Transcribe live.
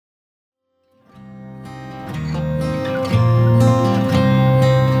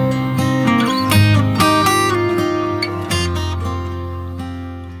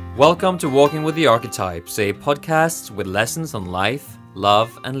Welcome to Walking with the Archetypes, a podcast with lessons on life,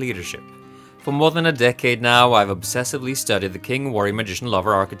 love, and leadership. For more than a decade now, I've obsessively studied the King, Warrior, Magician,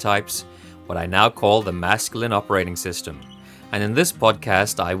 Lover archetypes, what I now call the masculine operating system. And in this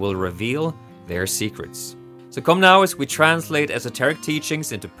podcast, I will reveal their secrets. So come now as we translate esoteric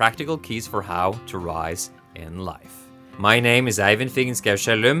teachings into practical keys for how to rise in life. My name is Eivind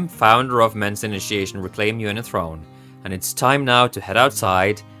Figenschou-Schellum, founder of Men's Initiation Reclaim You in a Throne, and it's time now to head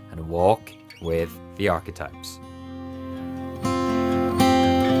outside and walk with the archetypes.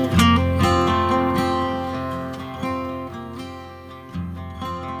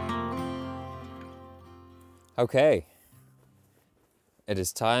 Okay, it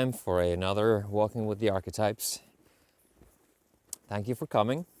is time for another Walking with the Archetypes. Thank you for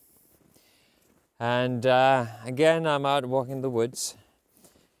coming. And again, I'm out walking in the woods.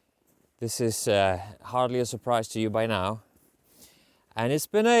 This is hardly a surprise to you by now. And it's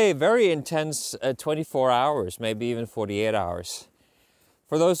been a very intense 24 hours, maybe even 48 hours.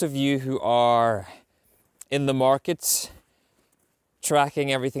 For those of you who are in the markets,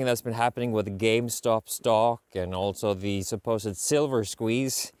 tracking everything that's been happening with the GameStop stock and also the supposed silver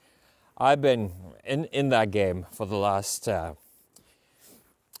squeeze, I've been in that game for the last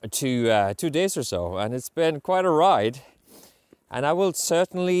two days or so, and it's been quite a ride. And I will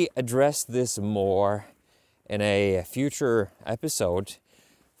certainly address this more in a future episode.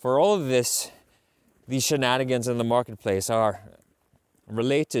 For all of this, these shenanigans in the marketplace are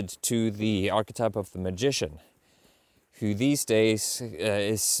related to the archetype of the magician, who these days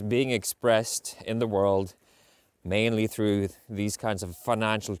is being expressed in the world mainly through these kinds of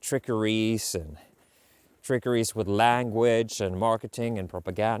financial trickeries and trickeries with language and marketing and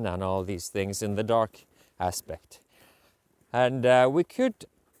propaganda and all these things in the dark aspect. And we could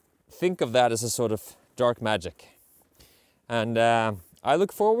think of that as a sort of dark magic. And I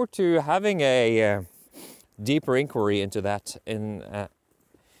look forward to having a deeper inquiry into that in a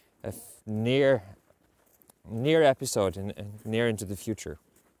near episode and near into the future.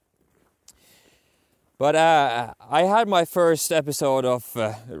 But I had my first episode of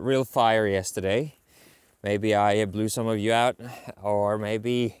real fire yesterday. Maybe I blew some of you out, or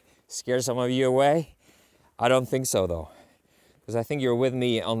maybe scared some of you away. I don't think so though, because I think you're with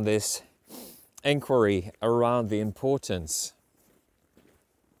me on this inquiry around the importance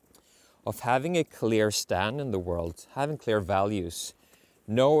of having a clear stand in the world, having clear values,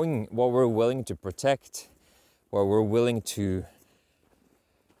 knowing what we're willing to protect, what we're willing to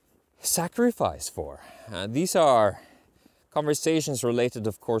sacrifice for. These are conversations related,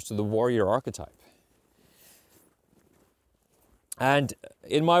 of course, to the warrior archetype. And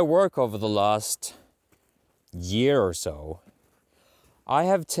in my work over the last year or so, I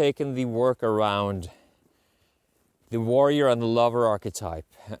have taken the work around the warrior and the lover archetype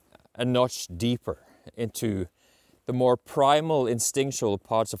a notch deeper into the more primal, instinctual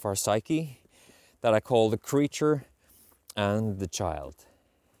parts of our psyche that I call the creature and the child.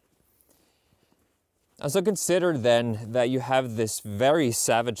 And so consider then that you have this very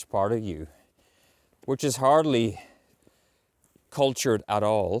savage part of you, which is hardly cultured at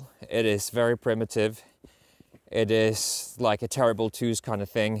all. It is very primitive. It is like a Terrible Twos kind of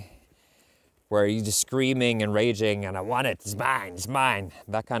thing, where you're just screaming and raging, and I want it, it's mine,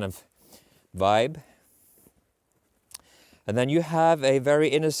 that kind of vibe. And then you have a very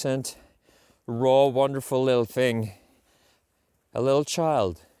innocent, raw, wonderful little thing, a little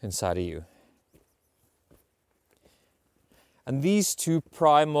child inside of you. And these two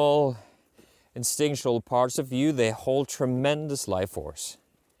primal, instinctual parts of you, they hold tremendous life force.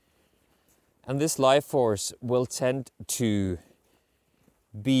 And this life force will tend to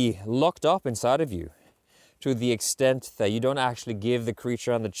be locked up inside of you to the extent that you don't actually give the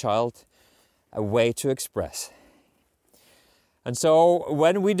creature and the child a way to express. And so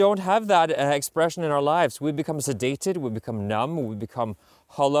when we don't have that expression in our lives, we become sedated, we become numb, we become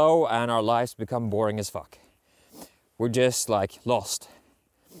hollow, and our lives become boring as fuck. We're just like lost,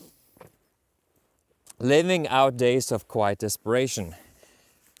 living out days of quiet desperation,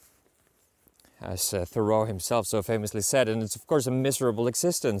 as Thoreau himself so famously said, and it's of course a miserable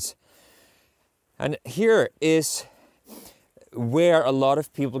existence. And here is where a lot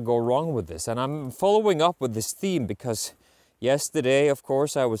of people go wrong with this. And I'm following up with this theme because yesterday, of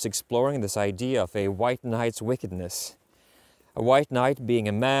course, I was exploring this idea of a white knight's wickedness. A white knight being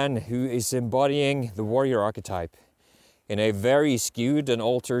a man who is embodying the warrior archetype in a very skewed and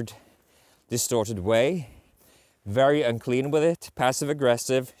altered, distorted way, very unclean with it,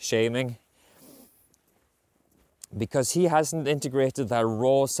 passive-aggressive, shaming, because he hasn't integrated that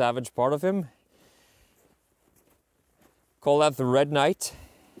raw, savage part of him. Call that the red knight.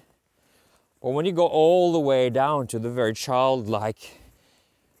 But when you go all the way down to the very childlike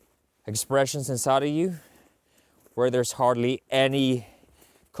expressions inside of you, where there's hardly any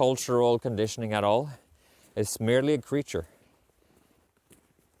cultural conditioning at all, it's merely a creature.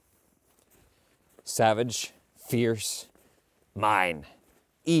 Savage, fierce, mine.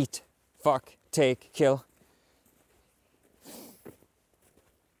 Eat, fuck, take, kill.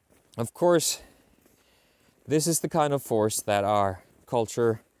 Of course, this is the kind of force that our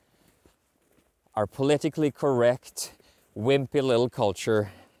culture, our politically correct, wimpy little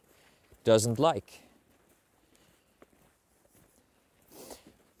culture, doesn't like.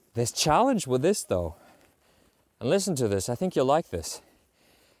 This challenge with this, though, and listen to this, I think you'll like this,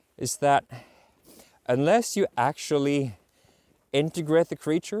 is that unless you actually integrate the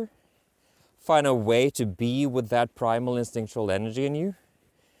creature, find a way to be with that primal instinctual energy in you,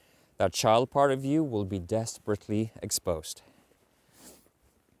 that child part of you will be desperately exposed.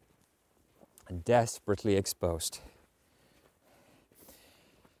 Desperately exposed.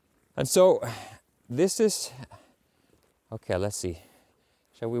 And so, this is... Okay, let's see.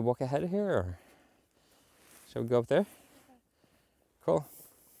 Shall we walk ahead here, or shall we go up there? Cool.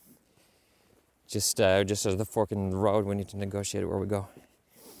 Just as the fork in the road, we need to negotiate where we go.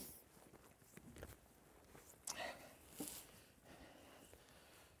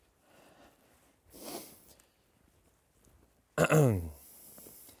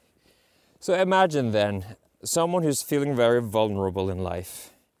 So imagine then someone who's feeling very vulnerable in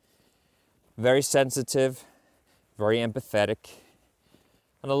life, very sensitive, very empathetic,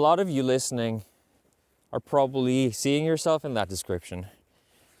 and a lot of you listening are probably seeing yourself in that description.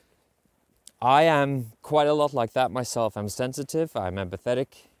 I am quite a lot like that myself. I'm sensitive, I'm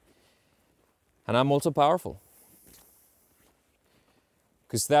empathetic, and I'm also powerful.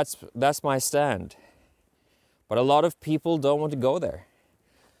 Because that's my stand. But a lot of people don't want to go there.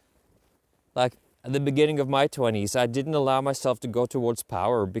 Like at the beginning of my 20s, I didn't allow myself to go towards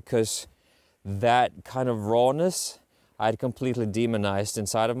power because that kind of rawness I had completely demonized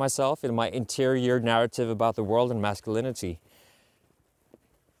inside of myself in my interior narrative about the world and masculinity.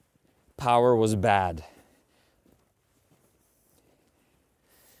 Power was bad.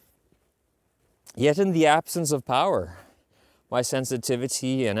 Yet in the absence of power, my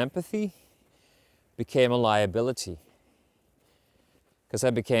sensitivity and empathy became a liability. Because I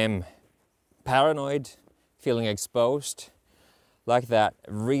became paranoid, feeling exposed, like that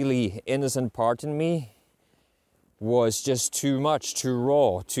really innocent part in me was just too much, too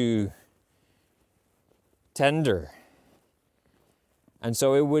raw, too tender. And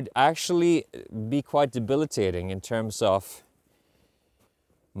so it would actually be quite debilitating in terms of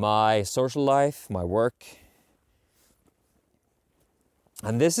my social life, my work.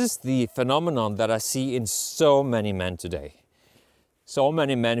 And this is the phenomenon that I see in so many men today. So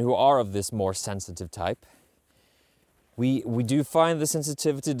many men who are of this more sensitive type. We do find the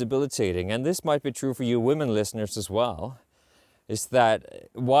sensitivity debilitating, and this might be true for you women listeners as well, is that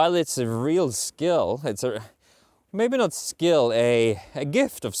while it's a real skill, it's a, maybe not skill, a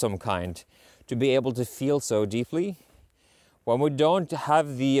gift of some kind to be able to feel so deeply, when we don't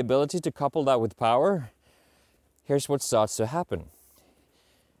have the ability to couple that with power, here's what starts to happen.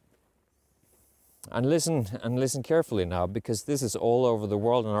 And listen carefully now, because this is all over the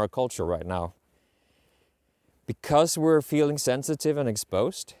world in our culture right now. Because we're feeling sensitive and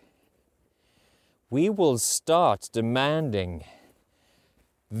exposed, we will start demanding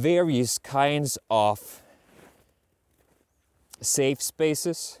various kinds of safe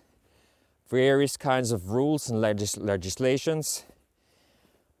spaces, various kinds of rules and legislations,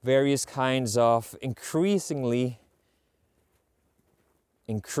 various kinds of increasingly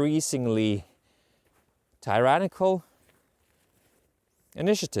tyrannical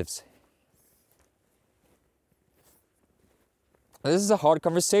initiatives. This is a hard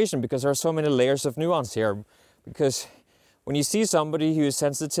conversation because there are so many layers of nuance here. Because when you see somebody who is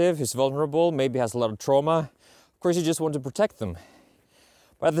sensitive, who's vulnerable, maybe has a lot of trauma, of course you just want to protect them.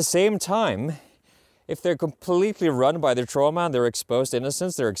 But at the same time, if they're completely run by their trauma and their exposed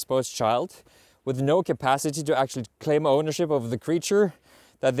innocence, their exposed child, with no capacity to actually claim ownership of the creature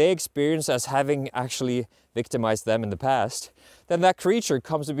that they experience as having actually victimized them in the past, then that creature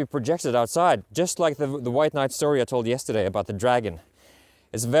comes to be projected outside, just like the White Knight story I told yesterday about the dragon.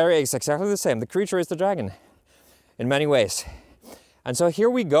 It's exactly the same. The creature is the dragon in many ways. And so here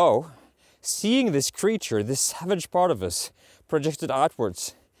we go, seeing this creature, this savage part of us, projected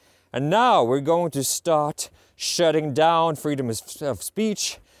outwards. And now we're going to start shutting down freedom of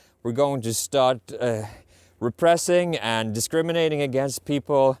speech. We're going to start repressing and discriminating against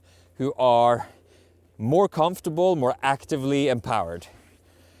people who are more comfortable, more actively empowered.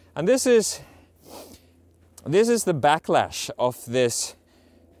 And this is this is the backlash of this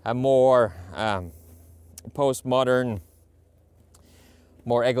more postmodern,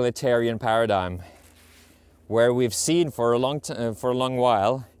 more egalitarian paradigm, where we've seen for a long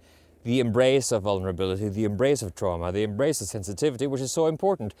while the embrace of vulnerability, the embrace of trauma, the embrace of sensitivity, which is so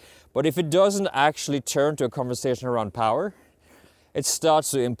important. But if it doesn't actually turn to a conversation around power, it starts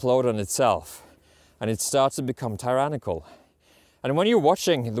to implode on itself, and it starts to become tyrannical. And when you're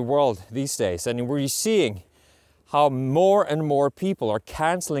watching the world these days, and you're seeing how more and more people are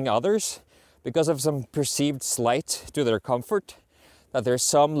canceling others because of some perceived slight to their comfort, that there's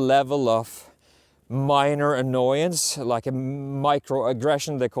some level of minor annoyance, like a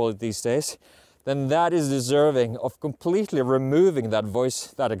microaggression they call it these days, then that is deserving of completely removing that voice,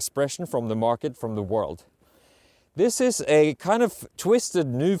 that expression from the market, from the world. This is a kind of twisted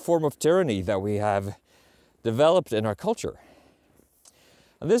new form of tyranny that we have developed in our culture.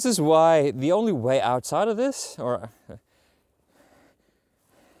 And this is why the only way outside of this, or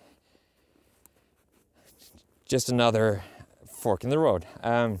just another fork in the road.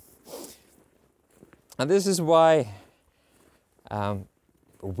 And this is why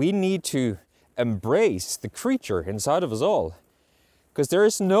we need to embrace the creature inside of us all. Because there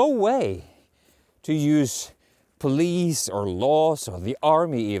is no way to use police or laws or the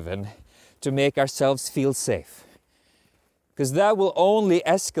army even to make ourselves feel safe. Because that will only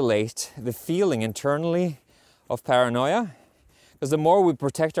escalate the feeling internally of paranoia. Because the more we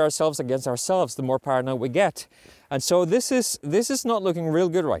protect ourselves against ourselves, the more paranoid we get. And so this is not looking real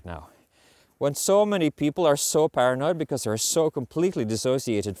good right now. When so many people are so paranoid because they're so completely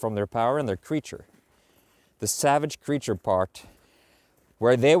dissociated from their power and their creature. The savage creature part,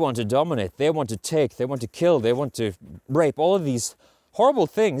 where they want to dominate, they want to take, they want to kill, they want to rape, all of these horrible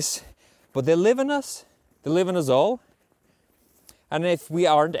things, but they live in us. They live in us all. And if we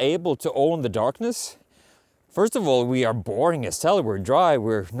aren't able to own the darkness, first of all, we are boring as hell, we're dry,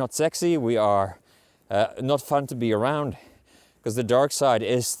 we're not sexy, we are not fun to be around, because the dark side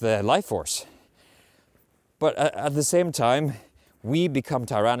is the life force. But at the same time, we become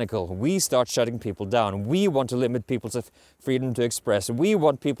tyrannical. We start shutting people down. We want to limit people's freedom to express. We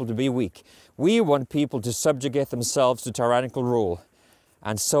want people to be weak. We want people to subjugate themselves to tyrannical rule.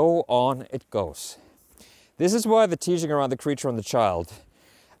 And so on it goes. This is why the teaching around the creature and the child,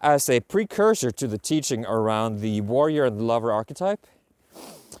 as a precursor to the teaching around the warrior and the lover archetype,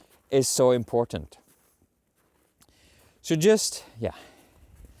 is so important. So just, yeah,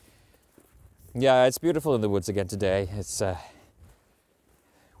 it's beautiful in the woods again today. It's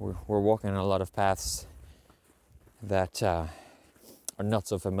we're walking on a lot of paths that are not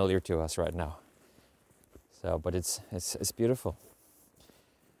so familiar to us right now. So, but it's beautiful.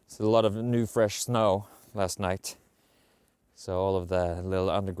 It's a lot of new fresh snow last night, so all of the little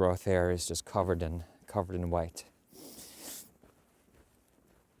undergrowth here is just covered in white.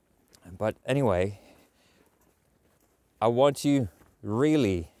 But anyway, I want you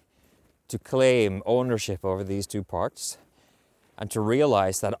really to claim ownership over these two parts, and to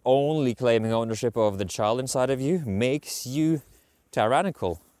realize that only claiming ownership over the child inside of you makes you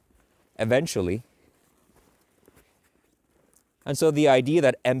tyrannical eventually. And so the idea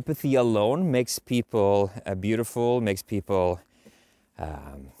that empathy alone makes people beautiful, makes people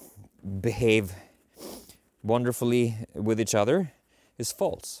behave wonderfully with each other is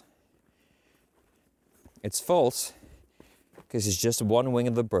false. It's false because it's just one wing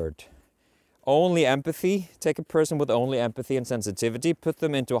of the bird. Only empathy, take a person with only empathy and sensitivity, put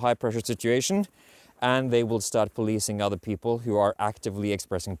them into a high pressure situation, and they will start policing other people who are actively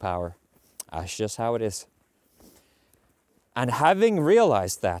expressing power. That's just how it is. And having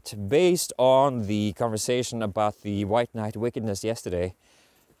realized that, based on the conversation about the White Knight wickedness yesterday,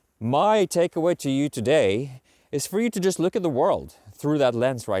 my takeaway to you today is for you to just look at the world through that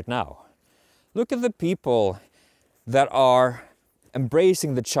lens right now. Look at the people that are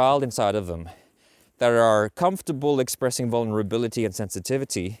embracing the child inside of them, that are comfortable expressing vulnerability and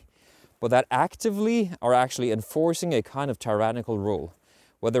sensitivity, but that actively are actually enforcing a kind of tyrannical rule,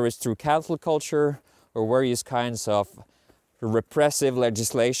 whether it's through cancel culture or various kinds of repressive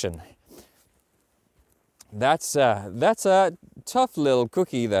legislation. That's a tough little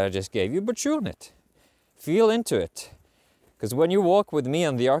cookie that I just gave you, but chew on it. Feel into it. Because when you walk with me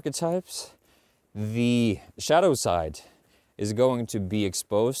on the archetypes, the shadow side is going to be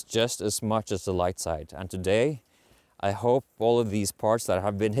exposed just as much as the light side. And today, I hope all of these parts that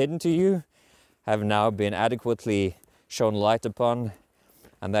have been hidden to you have now been adequately shown light upon,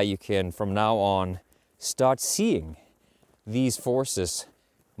 and that you can, from now on, start seeing these forces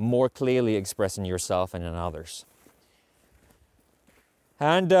more clearly expressed in yourself and in others.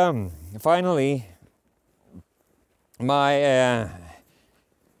 And finally, my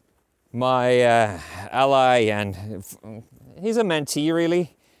ally, and he's a mentee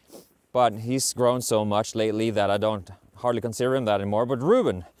really, but he's grown so much lately that I don't hardly consider him that anymore. But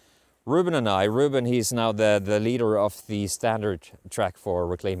Ruben and I, he's now the leader of the standard track for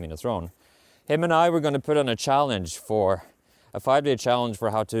Reclaiming the Throne. Him and I were going to put on a 5-day challenge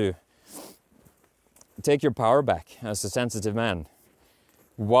for how to take your power back as a sensitive man,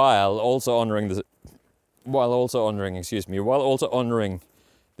 while also honoring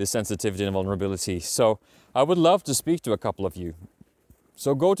the sensitivity and vulnerability. So I would love to speak to a couple of you.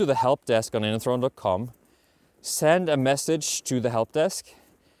 So go to the help desk on innerthrone.com, send a message to the help desk,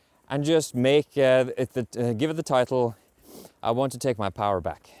 and just give it the title, I want to take my power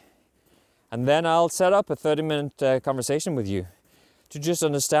back. And then I'll set up a 30-minute conversation with you to just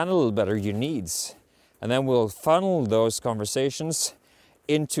understand a little better your needs. And then we'll funnel those conversations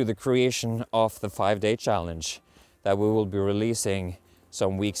into the creation of the 5-day challenge that we will be releasing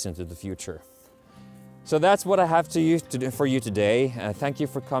some weeks into the future. So that's what I have for you today. Thank you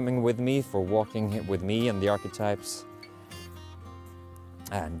for coming with me, for walking with me and the archetypes.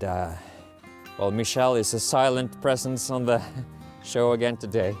 And Michelle is a silent presence on the show again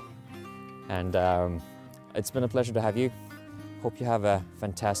today. And it's been a pleasure to have you. Hope you have a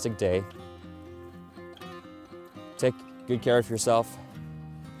fantastic day. Take good care of yourself.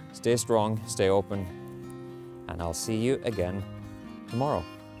 Stay strong, stay open, and I'll see you again tomorrow.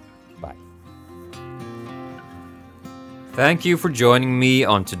 Bye. Thank you for joining me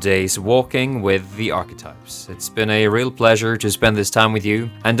on today's Walking with the Archetypes. It's been a real pleasure to spend this time with you.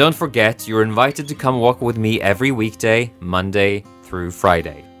 And don't forget, you're invited to come walk with me every weekday, Monday through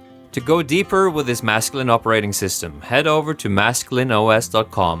Friday. To go deeper with this masculine operating system, head over to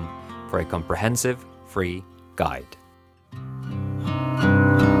masculineos.com for a comprehensive free guide.